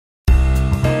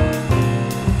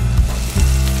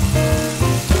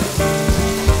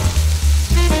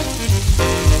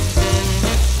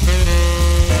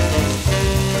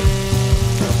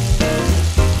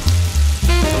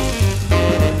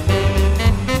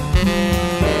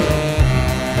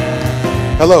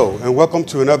Hello, and welcome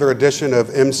to another edition of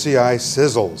MCI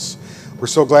Sizzles. We're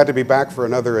so glad to be back for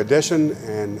another edition,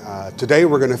 and today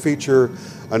we're going to feature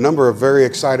a number of very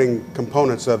exciting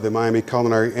components of the Miami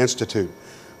Culinary Institute.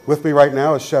 With me right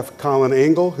now is Chef Colin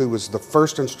Engel, who was the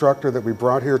first instructor that we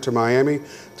brought here to Miami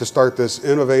to start this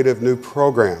innovative new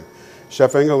program.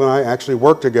 Chef Engel and I actually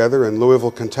worked together in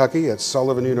Louisville, Kentucky at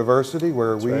Sullivan University,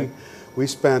 where we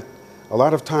spent a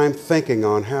lot of time thinking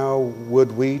on how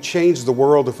would we change the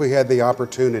world if we had the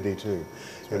opportunity to.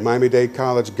 And Miami-Dade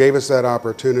College gave us that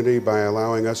opportunity by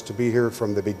allowing us to be here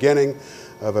from the beginning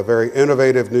of a very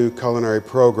innovative new culinary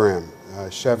program.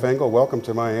 Chef Engel, welcome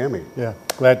to Miami. Yeah,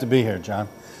 glad to be here, John.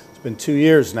 It's been 2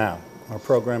 years now. Our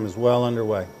program is well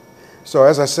underway. So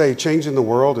as I say, changing the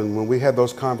world, and when we had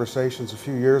those conversations a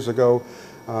few years ago,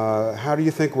 how do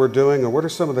you think we're doing, or what are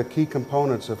some of the key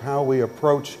components of how we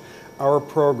approach our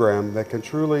program that can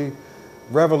truly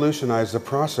revolutionize the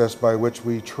process by which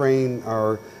we train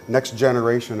our next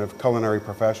generation of culinary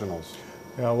professionals?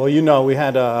 Yeah, well, you know, we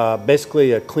had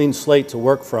basically a clean slate to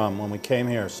work from when we came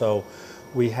here. So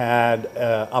we had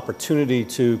opportunity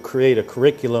to create a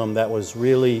curriculum that was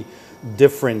really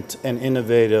different and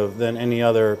innovative than any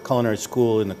other culinary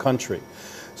school in the country.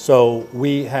 So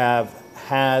we have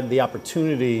had the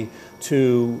opportunity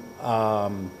to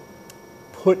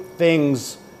put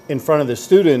things in front of the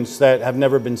students that have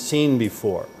never been seen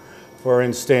before. For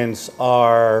instance,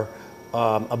 our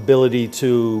ability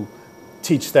to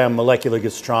teach them molecular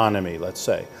gastronomy, let's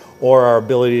say, or our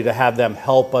ability to have them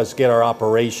help us get our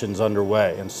operations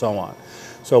underway and so on.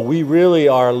 So we really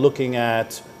are looking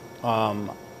at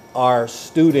our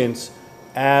students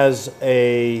as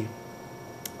a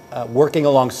working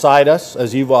alongside us,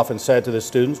 as you've often said to the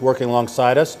students, working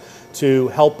alongside us to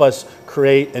help us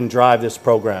create and drive this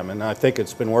program, and I think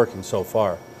it's been working so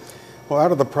far. Well,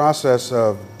 out of the process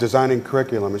of designing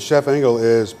curriculum, and Chef Engel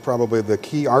is probably the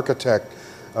key architect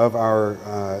of our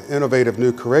innovative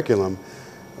new curriculum,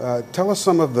 tell us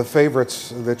some of the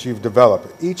favorites that you've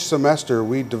developed. Each semester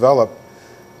we develop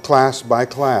class by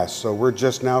class, so we're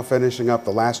just now finishing up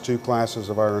the last 2 classes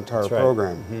of our entire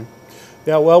program. Mm-hmm.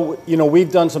 Yeah, well, you know,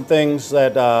 we've done some things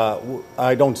that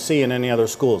I don't see in any other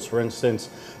schools. For instance,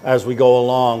 as we go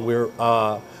along,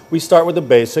 we start with the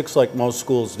basics like most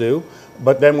schools do,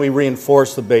 but then we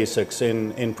reinforce the basics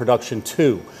in production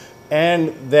 2.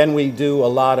 And then we do a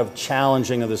lot of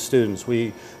challenging of the students.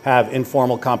 We have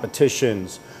informal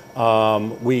competitions.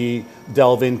 We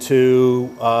delve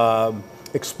into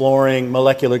exploring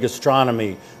molecular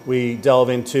gastronomy. We delve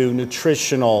into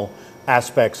nutritional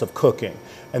aspects of cooking.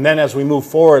 And then as we move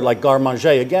forward, like garde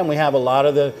manger, again, we have a lot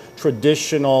of the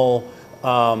traditional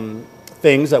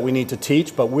things that we need to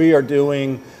teach, but we are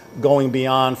going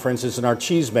beyond, for instance, in our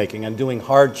cheese making and doing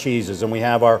hard cheeses, and we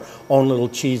have our own little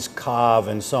cheese cave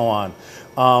and so on.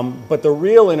 But the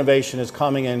real innovation is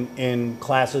coming in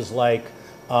classes like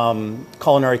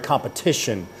culinary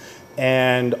competition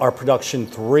and our production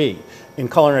 3. In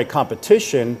culinary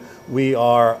competition, we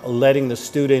are letting the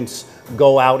students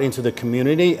go out into the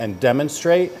community and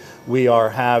demonstrate. We are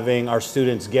having our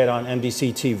students get on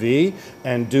MDCTV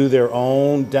and do their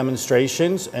own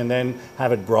demonstrations and then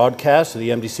have it broadcast to the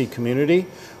MDC community.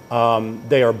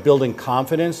 They are building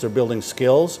confidence, they're building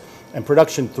skills. And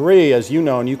production 3, as you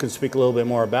know, and you can speak a little bit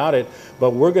more about it,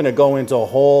 but we're going to go into a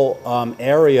whole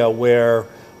area where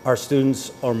our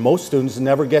students, or most students,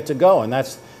 never get to go, and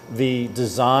that's the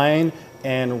design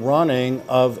and running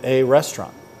of a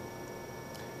restaurant.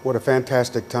 What a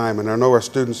fantastic time, and I know our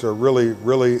students are really,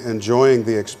 really enjoying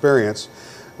the experience.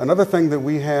 Another thing that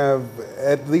we have,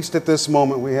 at least at this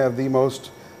moment, we have the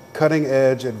most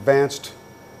cutting-edge, advanced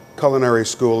culinary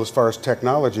school as far as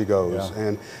technology goes. Yeah.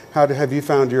 And how have you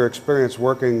found your experience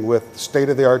working with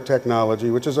state-of-the-art technology,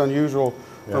 which is unusual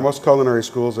for most culinary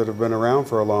schools that have been around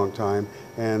for a long time,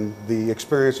 and the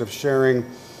experience of sharing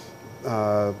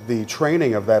the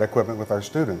training of that equipment with our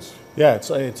students? Yeah,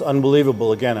 it's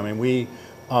unbelievable. Again, I mean, we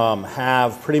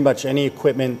have pretty much any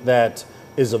equipment that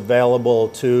is available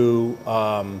to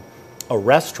a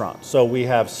restaurant. So we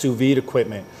have sous vide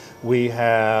equipment, we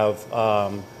have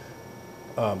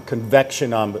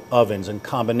convection ovens and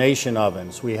combination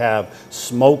ovens, we have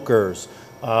smokers.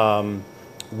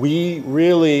 We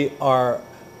really are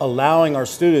allowing our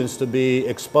students to be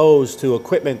exposed to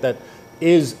equipment that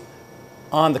is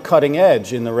on the cutting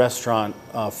edge in the restaurant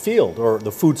field, or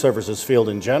the food services field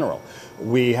in general.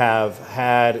 We have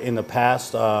had in the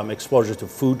past exposure to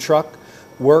food truck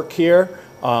work here.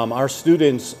 Our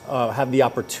students have the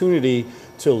opportunity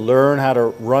to learn how to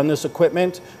run this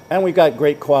equipment, and we've got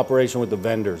great cooperation with the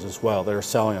vendors as well that are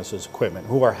selling us this equipment,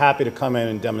 who are happy to come in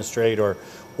and demonstrate or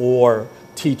or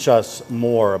teach us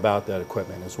more about that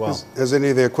equipment as well. Has any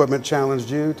of the equipment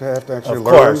challenged you to have to actually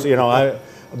learn? Of course, you know, I've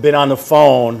been on the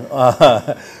phone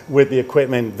with the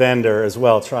equipment vendor as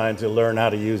well, trying to learn how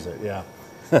to use it, yeah.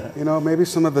 You know, maybe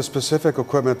some of the specific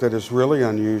equipment that is really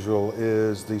unusual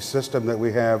is the system that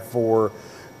we have for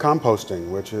composting,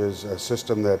 which is a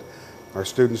system that our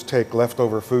students take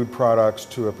leftover food products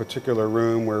to a particular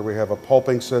room where we have a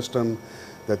pulping system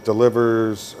that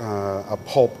delivers a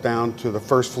pulp down to the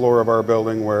first floor of our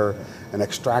building, where an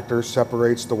extractor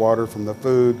separates the water from the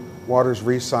food, water's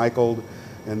recycled,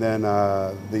 and then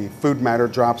the food matter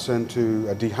drops into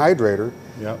a dehydrator.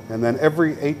 Yep. And then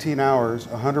every 18 hours,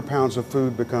 100 pounds of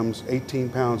food becomes 18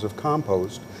 pounds of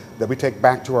compost that we take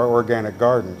back to our organic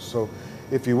gardens. So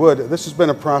if you would, this has been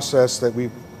a process that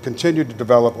we've continued to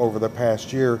develop over the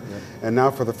past year. Yep. And now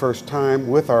for the first time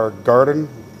with our garden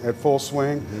at full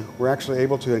swing, we're actually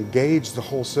able to engage the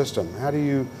whole system.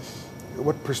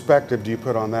 What perspective do you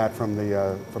put on that from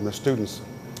the students?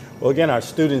 Well, again, our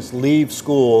students leave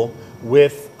school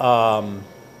with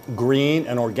green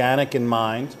and organic in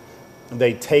mind.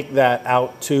 They take that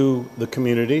out to the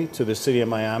community, to the city of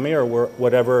Miami, or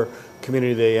whatever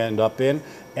community they end up in,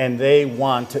 and they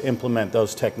want to implement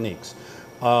those techniques.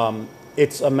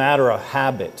 It's a matter of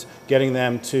habit, getting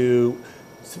them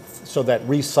so that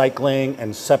recycling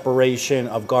and separation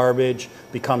of garbage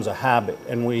becomes a habit,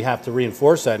 and we have to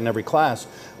reinforce that in every class.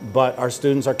 But our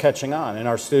students are catching on, and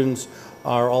our students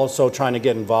are also trying to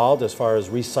get involved as far as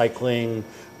recycling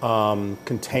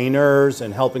containers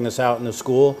and helping us out in the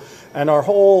school. And our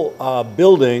whole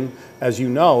building, as you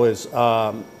know, is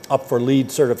up for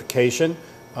LEED certification,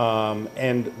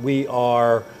 and we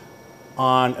are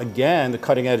on, again, the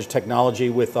cutting edge technology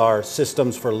with our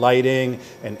systems for lighting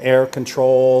and air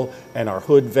control and our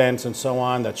hood vents and so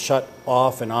on that shut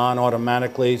off and on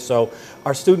automatically. So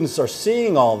our students are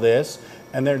seeing all this,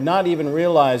 and they're not even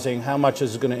realizing how much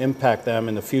this is going to impact them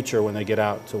in the future when they get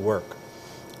out to work.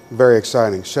 Very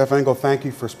exciting. Chef Engel, thank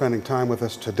you for spending time with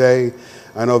us today.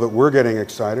 I know that we're getting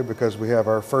excited because we have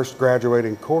our first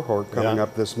graduating cohort coming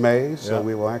up this May, so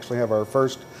we will actually have our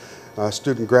first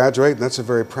student graduate, and that's a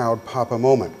very proud Papa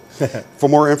moment. For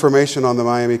more information on the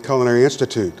Miami Culinary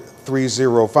Institute,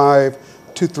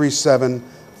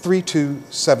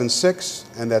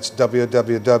 305-237-3276, and that's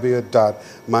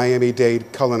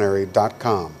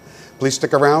www.miamidadeculinary.com. Please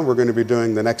stick around. We're going to be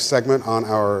doing the next segment on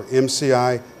our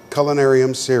MCI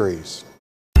Culinarium series.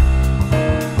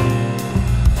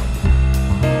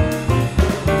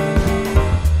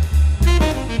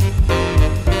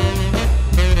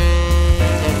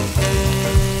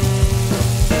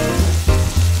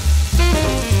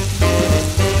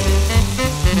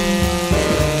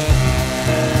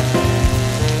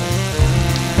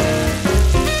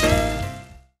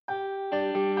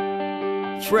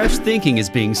 Fresh thinking is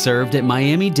being served at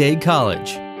Miami-Dade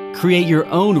College. Create your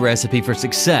own recipe for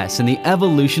success in the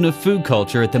evolution of food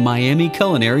culture at the Miami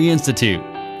Culinary Institute.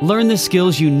 Learn the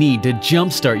skills you need to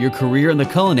jumpstart your career in the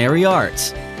culinary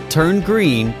arts. Turn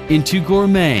green into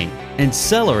gourmet and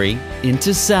celery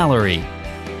into salary.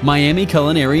 Miami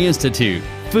Culinary Institute.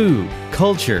 Food,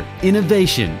 culture,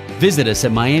 innovation. Visit us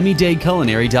at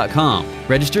miamidadeculinary.com.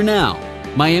 Register now.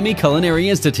 Miami Culinary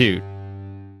Institute.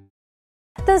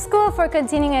 The School for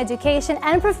Continuing Education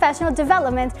and Professional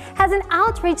Development has an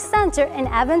outreach center in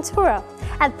Aventura.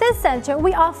 At this center,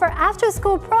 we offer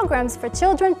after-school programs for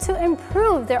children to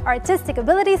improve their artistic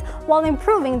abilities while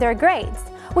improving their grades.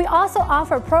 We also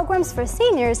offer programs for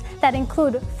seniors that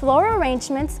include floral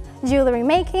arrangements, jewelry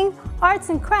making, arts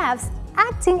and crafts,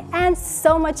 acting, and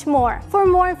so much more. For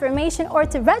more information or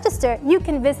to register, you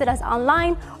can visit us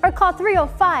online or call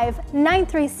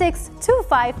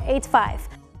 305-936-2585.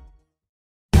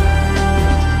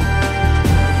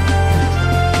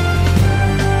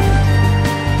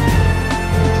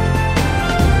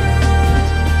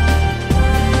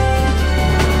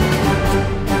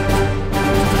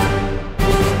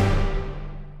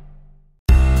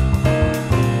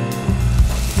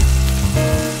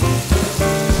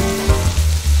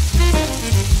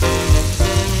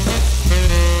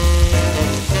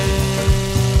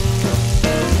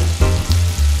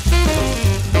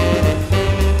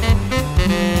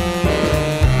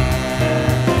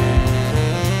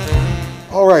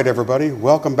 All right, everybody,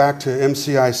 welcome back to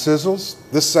MCI Sizzles.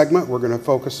 This segment, we're going to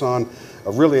focus on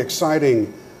a really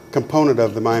exciting component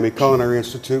of the Miami Culinary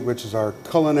Institute, which is our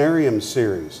Culinarium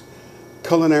series.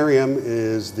 Culinarium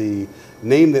is the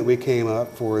name that we came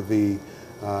up for the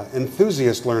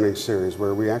Enthusiast Learning Series,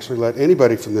 where we actually let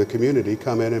anybody from the community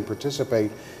come in and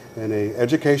participate in an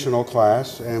educational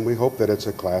class, and we hope that it's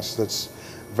a class that's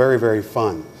very, very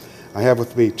fun. I have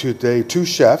with me today two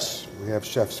chefs. We have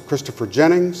Chef Christopher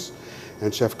Jennings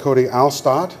and Chef Cody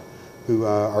Alstott, who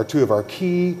are two of our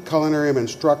key culinarium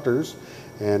instructors.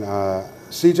 And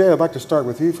CJ, I'd like to start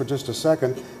with you for just a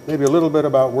second, maybe a little bit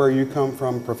about where you come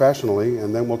from professionally,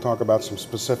 and then we'll talk about some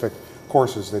specific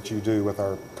courses that you do with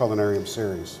our culinarium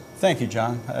series. Thank you,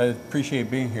 John. I appreciate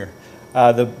being here.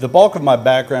 The bulk of my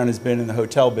background has been in the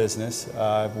hotel business.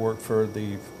 I've worked for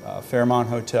the Fairmont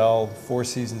Hotel, Four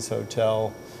Seasons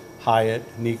Hotel,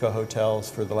 Hyatt, Nico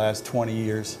Hotels for the last 20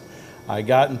 years. I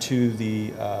got into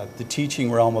the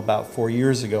teaching realm about 4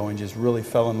 years ago and just really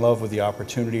fell in love with the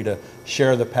opportunity to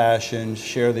share the passion,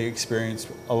 share the experience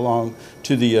along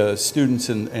to the students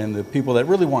and the people that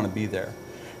really want to be there.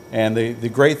 And the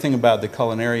great thing about the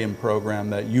culinarium program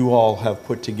that you all have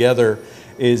put together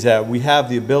is that we have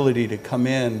the ability to come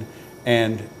in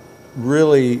and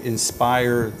really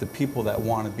inspire the people that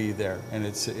want to be there. And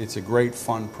it's a great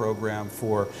fun program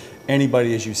for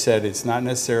anybody. As you said, it's not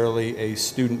necessarily a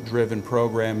student-driven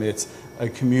program, it's a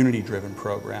community-driven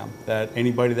program that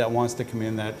anybody that wants to come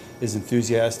in that is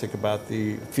enthusiastic about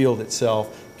the field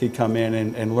itself can come in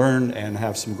and learn and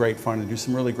have some great fun and do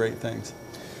some really great things.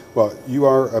 Well, you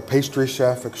are a pastry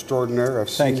chef extraordinaire. I've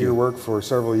seen your work for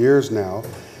several years now,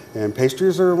 and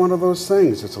pastries are one of those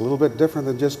things. It's a little bit different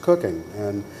than just cooking,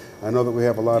 and I know that we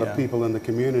have a lot of people in the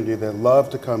community that love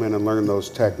to come in and learn those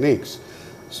techniques.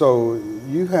 So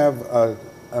you have an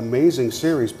amazing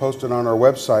series posted on our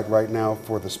website right now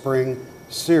for the spring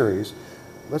series.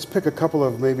 Let's pick a couple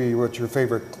of maybe what your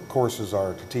favorite courses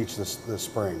are to teach this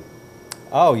spring.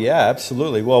 Oh yeah,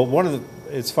 absolutely. Well,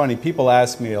 it's funny, people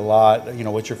ask me a lot, you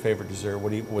know, what's your favorite dessert?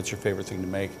 What's your favorite thing to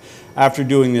make? After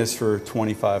doing this for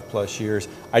 25 plus years,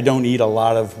 I don't eat a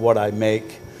lot of what I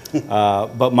make.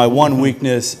 But my one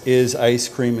weakness is ice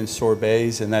cream and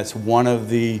sorbets, and that's one of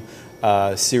the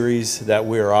series that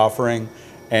we're offering.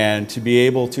 And to be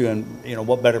able to, and you know,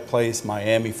 what better place,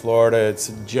 Miami, Florida,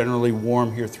 it's generally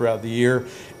warm here throughout the year.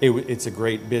 It's a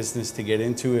great business to get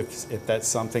into if that's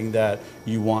something that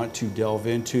you want to delve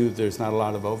into. There's not a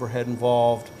lot of overhead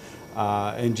involved.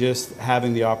 And just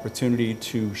having the opportunity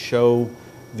to show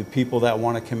the people that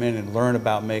want to come in and learn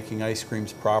about making ice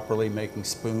creams properly, making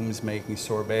spoons, making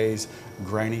sorbets,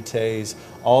 granités,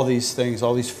 all these things,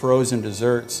 all these frozen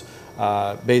desserts,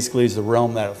 basically is the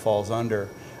realm that it falls under.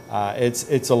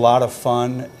 It's a lot of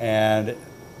fun, and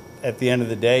at the end of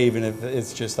the day, even if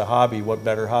it's just a hobby, what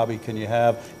better hobby can you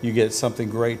have? You get something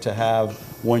great to have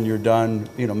when you're done,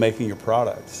 you know, making your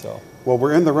product. So. Well,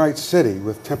 we're in the right city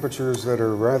with temperatures that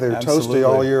are rather toasty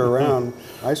all year round.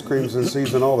 Ice cream's in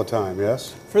season all the time,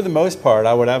 yes? For the most part,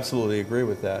 I would absolutely agree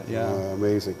with that, yeah.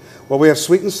 Amazing. Well, we have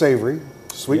sweet and savory.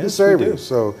 Sweet and savory. We do.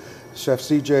 So Chef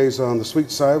CJ's on the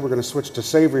sweet side. We're going to switch to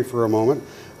savory for a moment.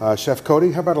 Chef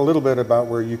Cody, how about a little bit about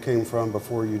where you came from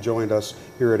before you joined us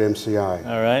here at MCI?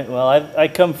 All right. Well, I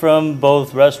come from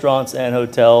both restaurants and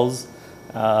hotels.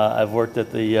 I've worked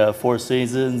at the Four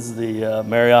Seasons, the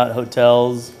Marriott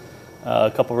hotels,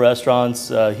 a couple restaurants,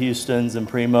 Houston's and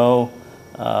Primo.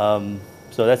 So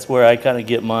that's where I kind of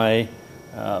get my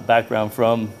background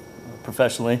from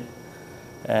professionally.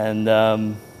 And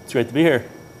it's great to be here.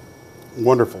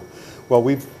 Wonderful. Well,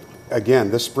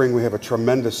 again, this spring we have a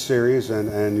tremendous series,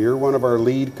 and you're one of our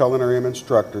lead culinarium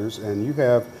instructors, and you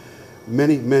have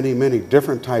many, many, many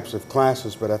different types of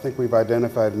classes, but I think we've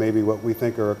identified maybe what we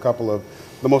think are a couple of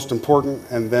the most important,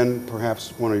 and then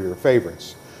perhaps one of your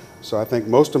favorites. So I think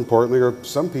most importantly are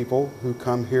some people who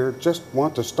come here just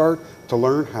want to start to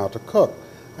learn how to cook.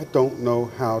 I don't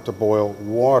know how to boil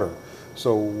water.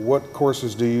 So what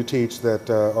courses do you teach that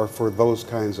are for those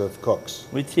kinds of cooks?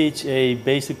 We teach a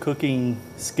basic cooking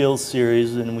skills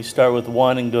series, and we start with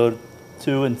 1 and go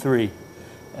 2 and 3.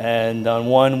 And on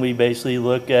 1, we basically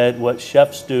look at what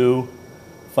chefs do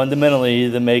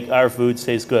fundamentally to make our foods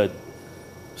taste good.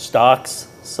 Stocks,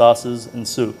 sauces, and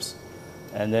soups.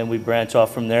 And then we branch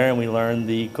off from there and we learn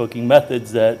the cooking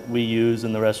methods that we use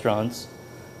in the restaurants.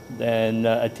 Then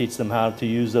I teach them how to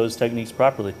use those techniques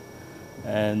properly.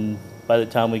 And by the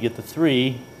time we get to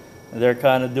 3, they're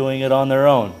kind of doing it on their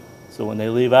own. So when they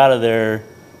leave out of there,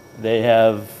 they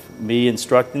have me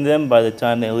instructing them. By the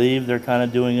time they leave, they're kind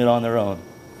of doing it on their own.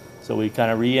 So we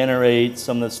kind of reiterate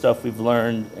some of the stuff we've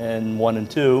learned in 1 and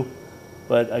 2,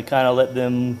 but I kind of let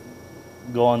them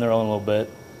go on their own a little bit.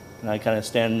 And I kind of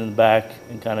stand in the back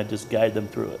and kind of just guide them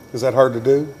through it. Is that hard to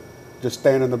do? Just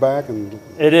stand in the back and...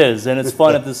 It is, and it's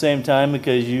fun at the same time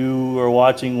because you are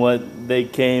watching what they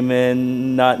came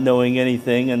in not knowing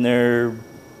anything, and they're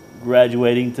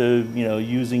graduating to, you know,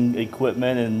 using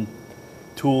equipment and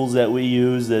tools that we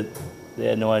use that they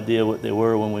had no idea what they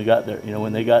were when we got there, you know,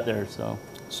 when they got there, so.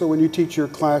 So when you teach your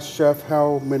class, Chef,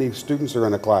 how many students are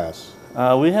in a class?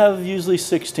 We have usually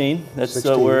 16. That's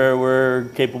 16. where we're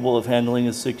capable of handling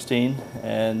is 16,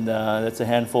 and that's a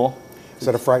handful. Is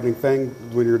that a frightening thing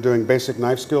when you're doing basic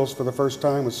knife skills for the first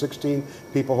time with 16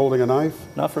 people holding a knife?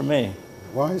 Not for me,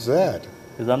 Why is that?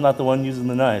 because I'm not the one using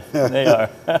the knife. They are.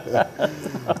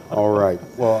 All right.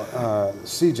 Well,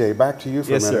 CJ, back to you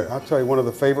for Yes, a minute. sir. I'll tell you, one of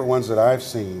the favorite ones that I've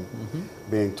seen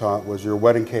being taught was your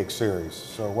wedding cake series.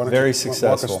 So why don't Very you successful.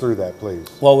 walk us through that, please?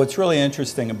 Well, what's really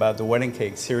interesting about the wedding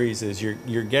cake series is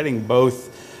you're getting both,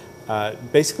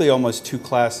 basically almost two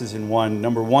classes in one.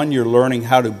 Number one, you're learning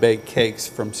how to bake cakes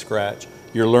from scratch.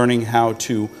 You're learning how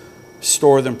to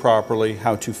store them properly,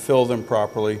 how to fill them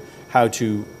properly, how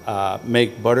to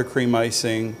make buttercream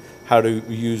icing, how to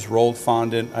use rolled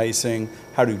fondant icing,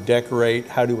 how to decorate,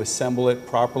 how to assemble it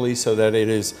properly so that it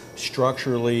is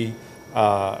structurally,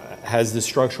 has the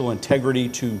structural integrity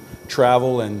to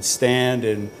travel and stand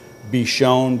and be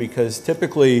shown, because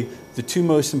typically the two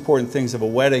most important things of a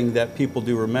wedding that people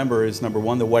do remember is, number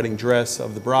one, the wedding dress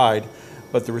of the bride,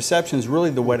 but the reception is really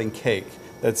the wedding cake.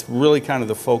 That's really kind of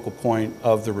the focal point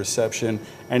of the reception,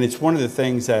 and it's one of the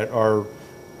things that are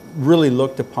really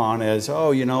looked upon as,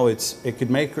 oh, you know, it could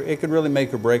really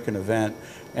make or break an event.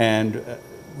 And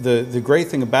the great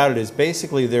thing about it is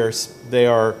basically they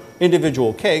are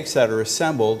individual cakes that are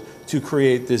assembled to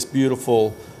create this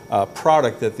beautiful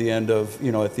product at the end of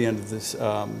this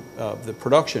the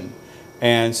production.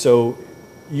 And so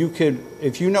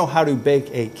if you know how to bake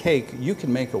a cake, you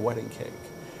can make a wedding cake.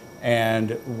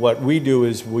 And what we do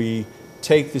is we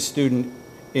take the student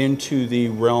into the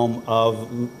realm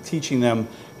of teaching them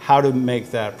how to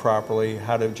make that properly,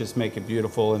 how to just make it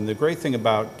beautiful. And the great thing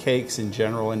about cakes in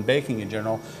general and baking in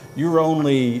general, you're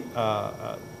only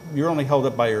held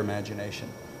up by your imagination.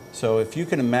 So if you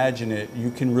can imagine it, you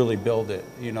can really build it.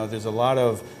 You know, there's a lot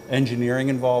of engineering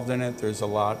involved in it. There's a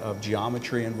lot of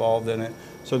geometry involved in it.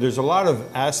 So there's a lot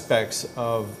of aspects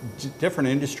of different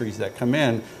industries that come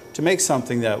in to make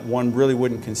something that one really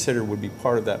wouldn't consider would be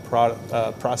part of that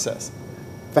process.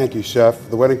 Thank you, Chef.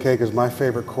 The wedding cake is my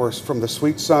favorite course from the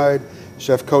sweet side.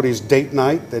 Chef Cody's date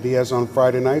night that he has on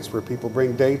Friday nights where people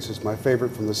bring dates is my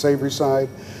favorite from the savory side.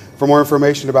 For more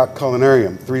information about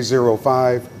Culinarium,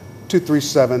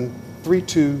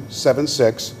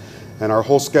 305-237-3276. And our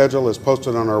whole schedule is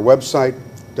posted on our website,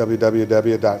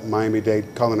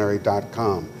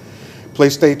 www.miamidadeculinary.com.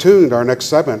 Please stay tuned. Our next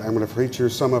segment, I'm going to feature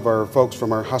some of our folks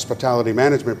from our hospitality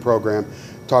management program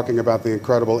talking about the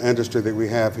incredible industry that we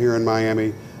have here in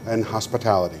Miami and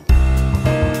hospitality.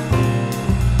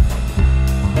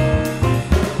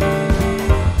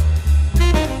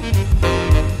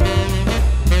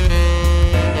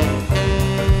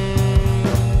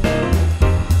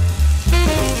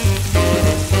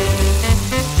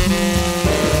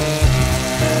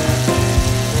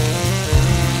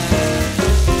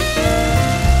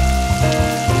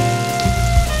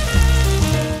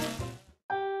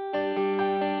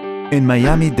 En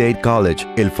Miami-Dade College,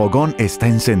 el fogón está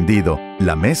encendido,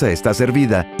 la mesa está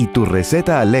servida y tu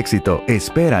receta al éxito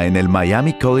espera en el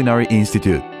Miami Culinary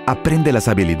Institute. Aprende las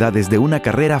habilidades de una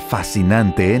carrera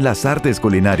fascinante en las artes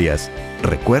culinarias.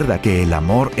 Recuerda que el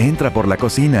amor entra por la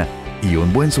cocina y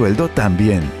un buen sueldo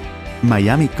también.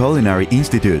 Miami Culinary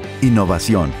Institute,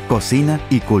 innovación, cocina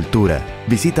y cultura.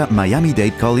 Visita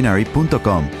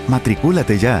miamidadeculinary.com.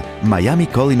 Matricúlate ya, Miami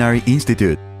Culinary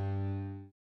Institute.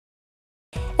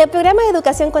 El programa de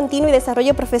Educación Continua y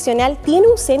Desarrollo Profesional tiene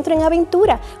un centro en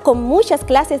Aventura. Con muchas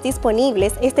clases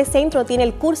disponibles, este centro tiene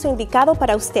el curso indicado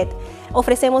para usted.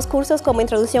 Ofrecemos cursos como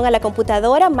Introducción a la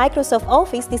Computadora, Microsoft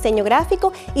Office, Diseño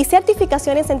Gráfico y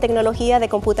certificaciones en Tecnología de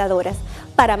Computadoras.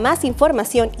 Para más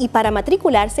información y para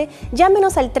matricularse,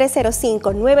 llámenos al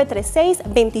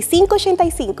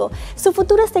 305-936-2585. Su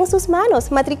futuro está en sus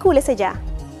manos. Matricúlese ya.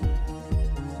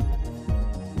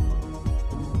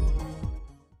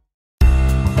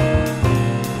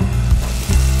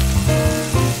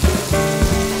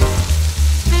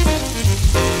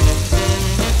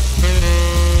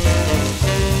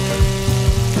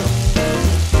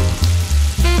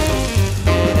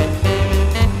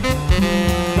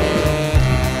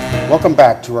 Welcome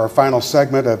back to our final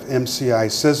segment of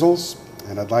MCI Sizzles,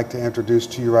 and I'd like to introduce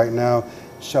to you right now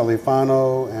Shelley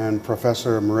Fano and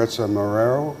Professor Maritza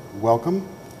Marrero. Welcome.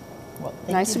 Well,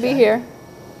 nice to be here.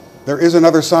 There is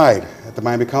another side. At the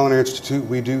Miami Culinary Institute,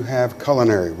 we do have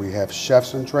culinary. We have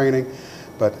chefs in training,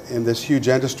 but in this huge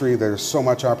industry, there's so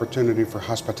much opportunity for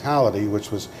hospitality, which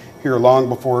was here long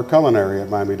before culinary at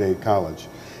Miami-Dade College.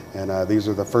 And these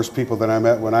are the first people that I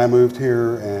met when I moved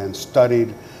here and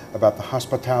studied about the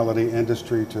hospitality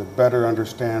industry to better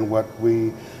understand what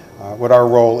our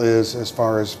role is as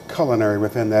far as culinary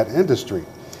within that industry.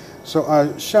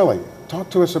 So Shelley, Talk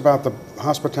to us about the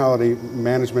hospitality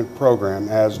management program.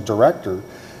 As director,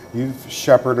 you've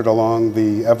shepherded along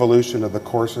the evolution of the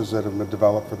courses that have been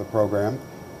developed for the program.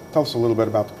 Tell us a little bit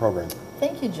about the program.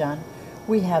 Thank you, John.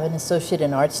 We have an associate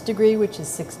in arts degree, which is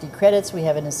 60 credits. We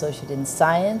have an associate in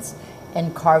science,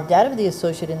 and carved out of the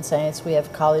associate in science, we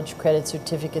have college credit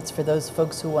certificates for those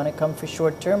folks who want to come for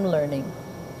short-term learning.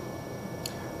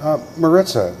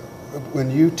 Maritza,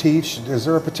 when you teach, is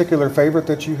there a particular favorite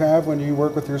that you have when you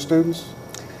work with your students?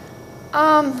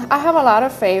 I have a lot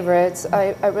of favorites.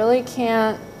 I really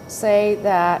can't say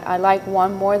that I like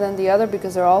one more than the other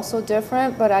because they're all so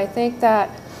different, but I think that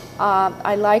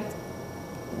I like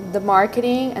the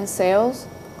marketing and sales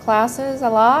classes a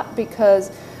lot because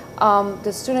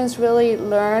the students really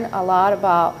learn a lot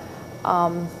about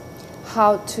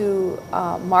how to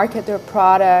market their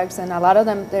products, and a lot of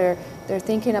them they're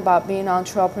thinking about being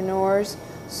entrepreneurs,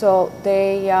 so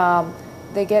they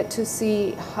get to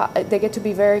see they get to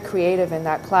be very creative in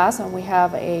that class, and we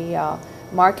have a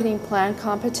marketing plan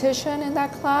competition in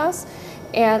that class,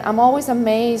 and I'm always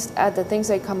amazed at the things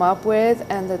they come up with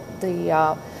and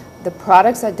the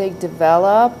products that they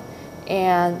develop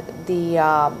and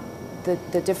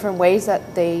the different ways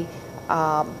that they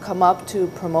come up to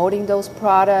promoting those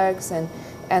products, and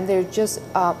they're just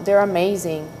they're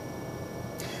amazing.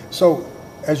 So,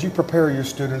 as you prepare your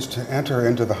students to enter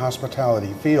into the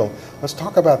hospitality field, let's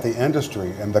talk about the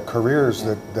industry and the careers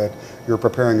that you're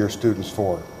preparing your students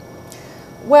for.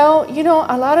 Well, you know,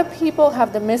 a lot of people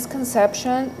have the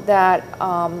misconception that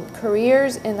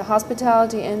careers in the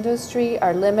hospitality industry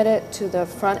are limited to the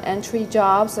front entry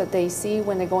jobs that they see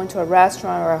when they go into a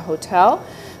restaurant or a hotel,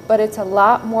 but it's a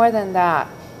lot more than that.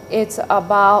 It's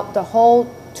about the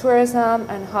whole tourism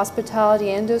and hospitality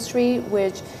industry,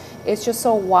 which is just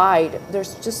so wide.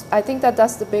 There's just, I think that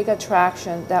that's the big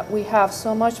attraction, that we have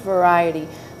so much variety.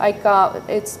 Like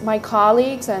it's my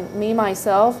colleagues and me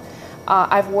myself.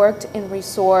 I've worked in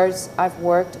resorts, I've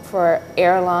worked for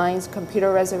airlines,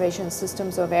 computer reservation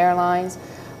systems of airlines.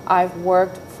 I've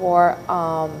worked for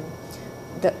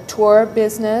the tour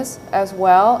business as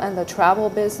well and the travel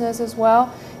business as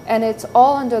well. And it's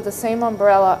all under the same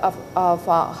umbrella of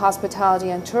hospitality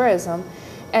and tourism.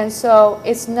 And so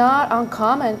it's not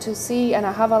uncommon to see, and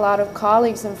I have a lot of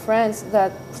colleagues and friends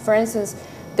that, for instance,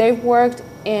 they've worked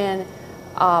in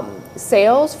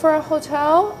sales for a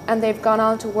hotel, and they've gone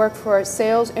on to work for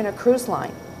sales in a cruise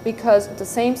line, because the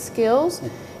same skills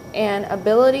and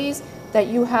abilities that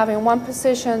you have in one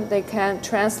position, they can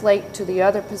translate to the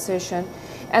other position.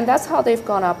 And that's how they've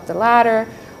gone up the ladder.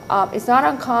 It's not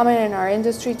uncommon in our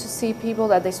industry to see people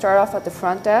that they start off at the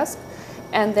front desk,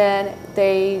 and then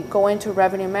they go into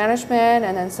revenue management,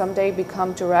 and then someday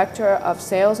become director of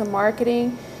sales and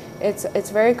marketing. It's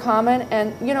very common.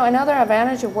 And you know, another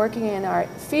advantage of working in our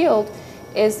field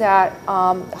is that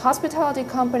hospitality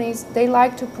companies, they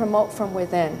like to promote from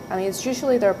within. I mean, it's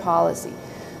usually their policy.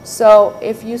 So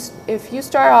if you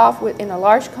start off in a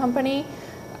large company,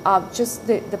 just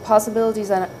the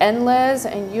possibilities are endless,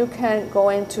 and you can go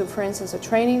into, for instance, a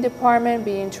training department,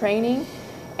 be in training,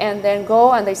 and then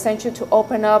go and they send you to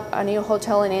open up a new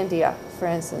hotel in India, for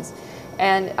instance.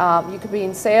 And you could be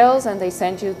in sales and they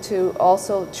send you to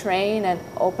also train and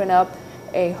open up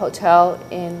a hotel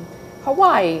in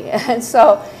Hawaii. And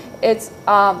so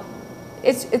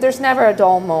there's never a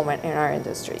dull moment in our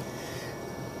industry.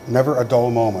 Never a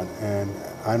dull moment. And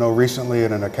I know recently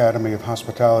at an Academy of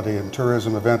Hospitality and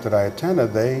Tourism event that I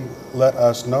attended, they let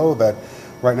us know that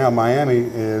right now Miami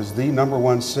is the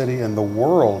 #1 city in the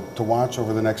world to watch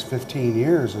over the next 15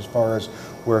 years as far as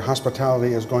where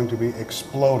hospitality is going to be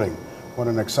exploding. What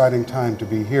an exciting time to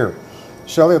be here.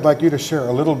 Shelley, I'd like you to share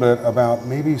a little bit about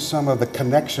maybe some of the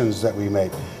connections that we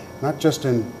make, not just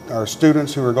in our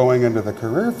students who are going into the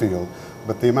career field,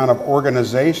 but the amount of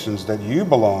organizations that you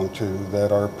belong to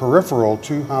that are peripheral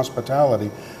to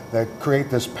hospitality that create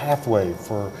this pathway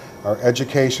for our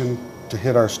education to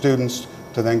hit our students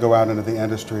to then go out into the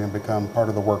industry and become part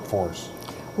of the workforce.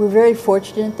 We're very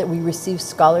fortunate that we receive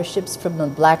scholarships from the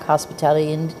Black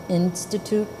Hospitality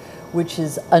Institute, which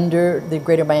is under the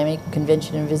Greater Miami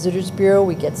Convention and Visitors Bureau.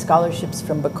 We get scholarships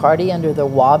from Bacardi under the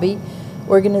WABI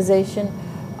organization.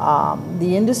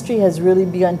 The industry has really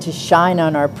begun to shine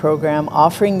on our program,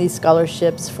 offering these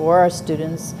scholarships for our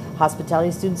students,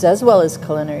 hospitality students as well as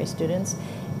culinary students.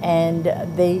 And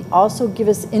they also give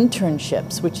us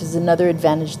internships, which is another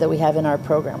advantage that we have in our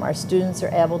program. Our students are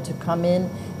able to come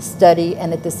in, study,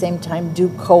 and at the same time do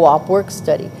co-op work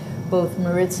study. Both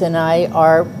Maritza and I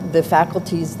are the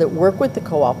faculties that work with the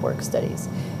co-op work studies.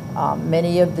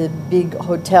 Many of the big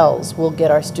hotels will get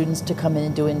our students to come in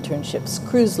and do internships.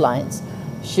 Cruise lines,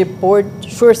 shipboard,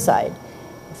 shoreside,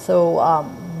 So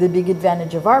the big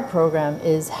advantage of our program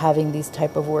is having these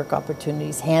type of work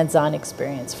opportunities, hands-on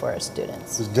experience for our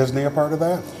students. Is Disney a part of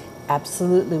that?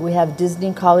 Absolutely. We have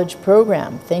Disney College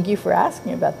program. Thank you for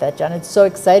asking about that, John. It's so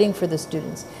exciting for the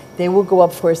students. They will go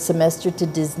up for a semester to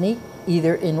Disney,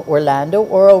 either in Orlando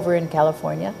or over in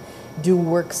California, do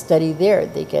work study there.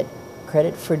 They get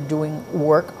credit for doing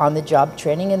work on the job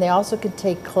training, and they also could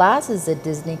take classes at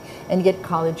Disney and get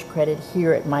college credit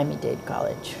here at Miami-Dade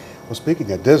College. Well,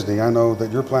 speaking of Disney, I know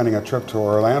that you're planning a trip to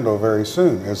Orlando very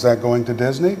soon. Is that going to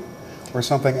Disney or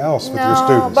something else with your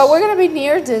students? No, but we're going to be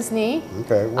near Disney.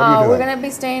 Okay, what are you doing? We're going to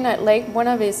be staying at Lake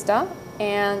Buena Vista,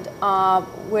 and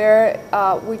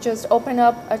we just opened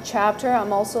up a chapter.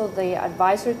 I'm also the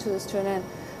advisor to the Student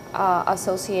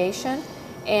Association,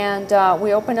 and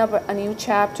we opened up a new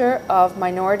chapter of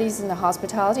minorities in the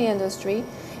hospitality industry,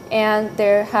 and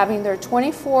they're having their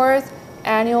 24th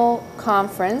annual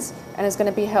conference, and it's going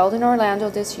to be held in Orlando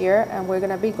this year, and we're going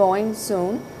to be going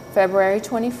soon, February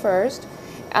 21st.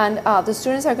 And the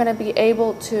students are going to be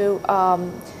able to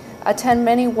attend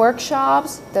many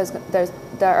workshops that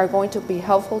are going to be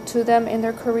helpful to them in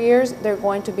their careers. They're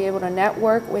going to be able to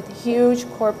network with huge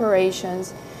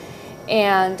corporations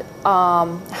and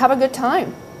have a good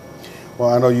time. Well,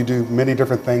 I know you do many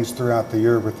different things throughout the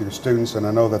year with your students, and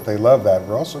I know that they love that.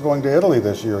 We're also going to Italy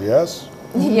this year, yes?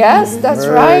 Yes, that's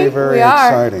very, right. Very we are.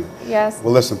 exciting. Yes.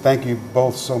 Well, listen, thank you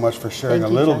both so much for sharing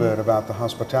Thank a little you, John. bit about the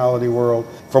hospitality world.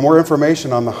 For more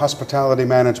information on the Hospitality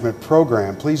Management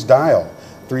Program, please dial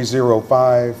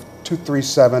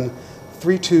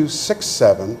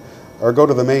 305-237-3267 or go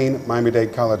to the main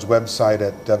Miami-Dade College website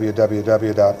at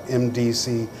www.mdc.edu.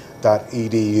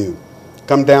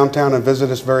 Come downtown and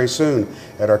visit us very soon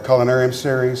at our Culinarium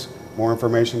series. More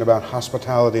information about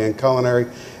hospitality and culinary.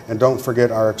 And don't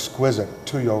forget our exquisite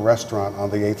Tuyo restaurant on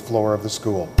the 8th floor of the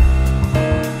school.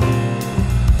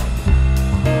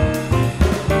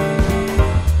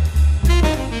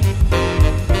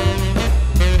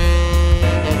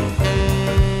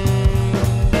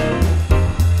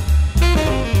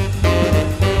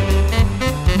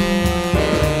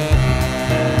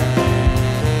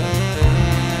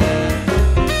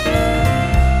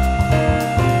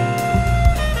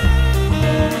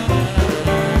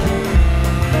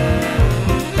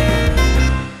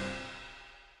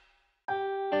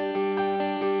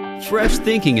 Fresh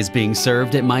thinking is being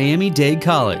served at Miami-Dade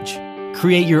College.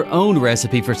 Create your own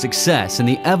recipe for success in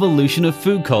the evolution of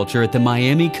food culture at the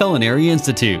Miami Culinary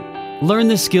Institute. Learn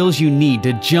the skills you need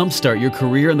to jumpstart your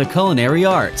career in the culinary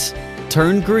arts.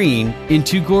 Turn green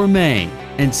into gourmet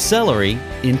and celery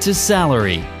into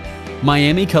salary.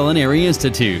 Miami Culinary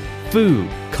Institute. Food,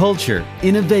 culture,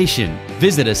 innovation.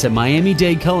 Visit us at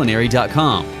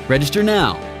miamidadeculinary.com. Register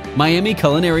now. Miami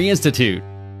Culinary Institute.